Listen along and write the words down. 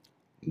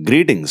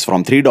Greetings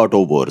from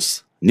 3.0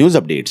 Wars. News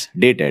updates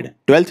dated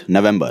 12th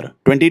November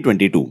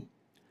 2022.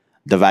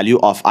 The value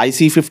of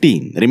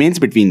IC15 remains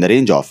between the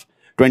range of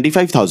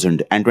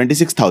 25,000 and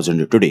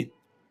 26,000 today.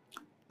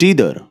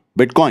 Tether,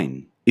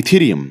 Bitcoin,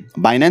 Ethereum,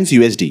 Binance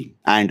USD,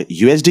 and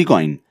USD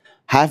Coin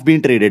have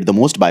been traded the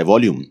most by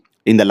volume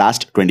in the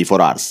last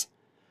 24 hours.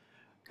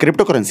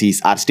 Cryptocurrencies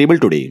are stable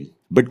today.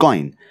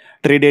 Bitcoin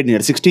traded near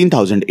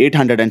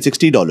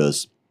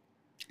 $16,860.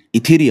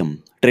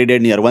 Ethereum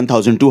traded near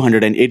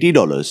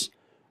 $1,280.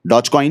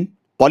 Dogecoin,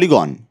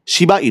 Polygon,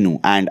 Shiba Inu,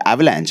 and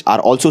Avalanche are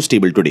also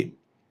stable today.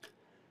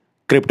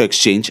 Crypto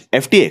exchange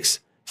FTX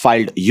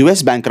filed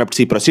US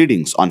bankruptcy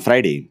proceedings on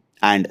Friday,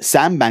 and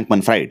Sam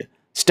Bankman-Fried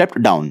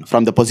stepped down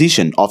from the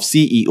position of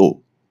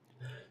CEO.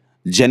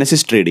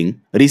 Genesis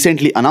Trading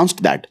recently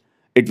announced that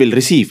it will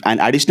receive an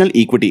additional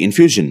equity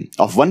infusion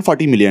of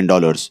 $140 million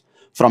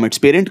from its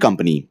parent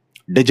company,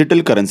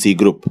 Digital Currency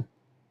Group.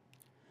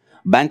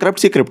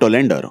 Bankruptcy crypto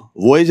lender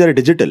Voyager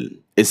Digital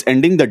is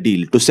ending the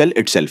deal to sell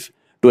itself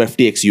to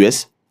FTX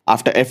US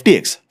after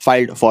FTX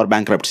filed for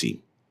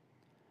bankruptcy.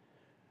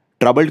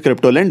 Troubled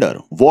crypto lender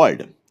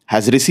Vault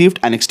has received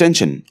an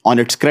extension on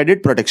its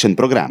credit protection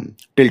program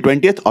till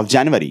 20th of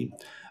January,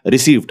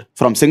 received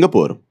from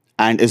Singapore,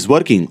 and is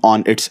working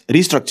on its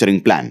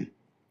restructuring plan.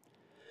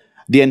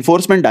 The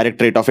Enforcement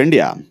Directorate of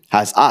India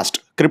has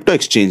asked crypto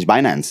exchange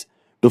Binance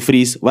to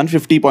freeze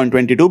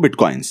 150.22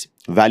 bitcoins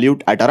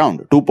valued at around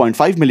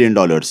 $2.5 million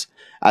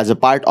as a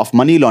part of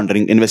money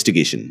laundering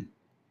investigation.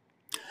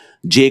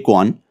 Jay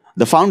Kwon,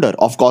 the founder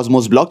of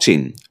Cosmos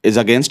blockchain, is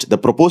against the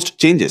proposed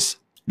changes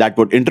that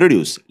would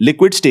introduce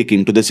liquid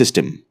staking to the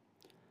system.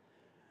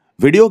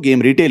 Video game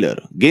retailer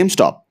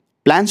GameStop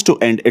plans to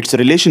end its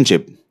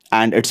relationship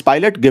and its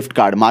pilot gift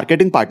card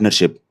marketing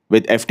partnership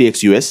with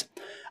FTX US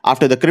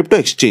after the crypto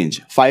exchange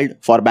filed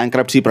for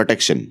bankruptcy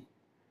protection.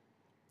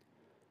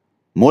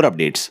 More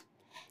updates.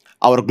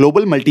 Our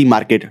global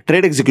multi-market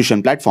trade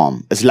execution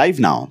platform is live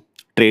now.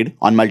 Trade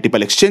on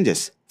multiple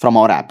exchanges from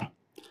our app.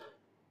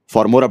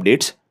 For more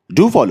updates,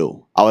 do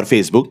follow our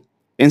Facebook,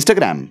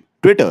 Instagram,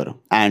 Twitter,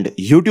 and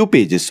YouTube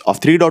pages of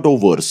 3.0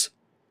 Wars.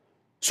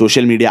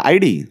 Social media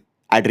ID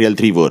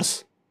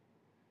 @Real3Wars.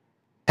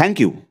 Thank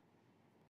you.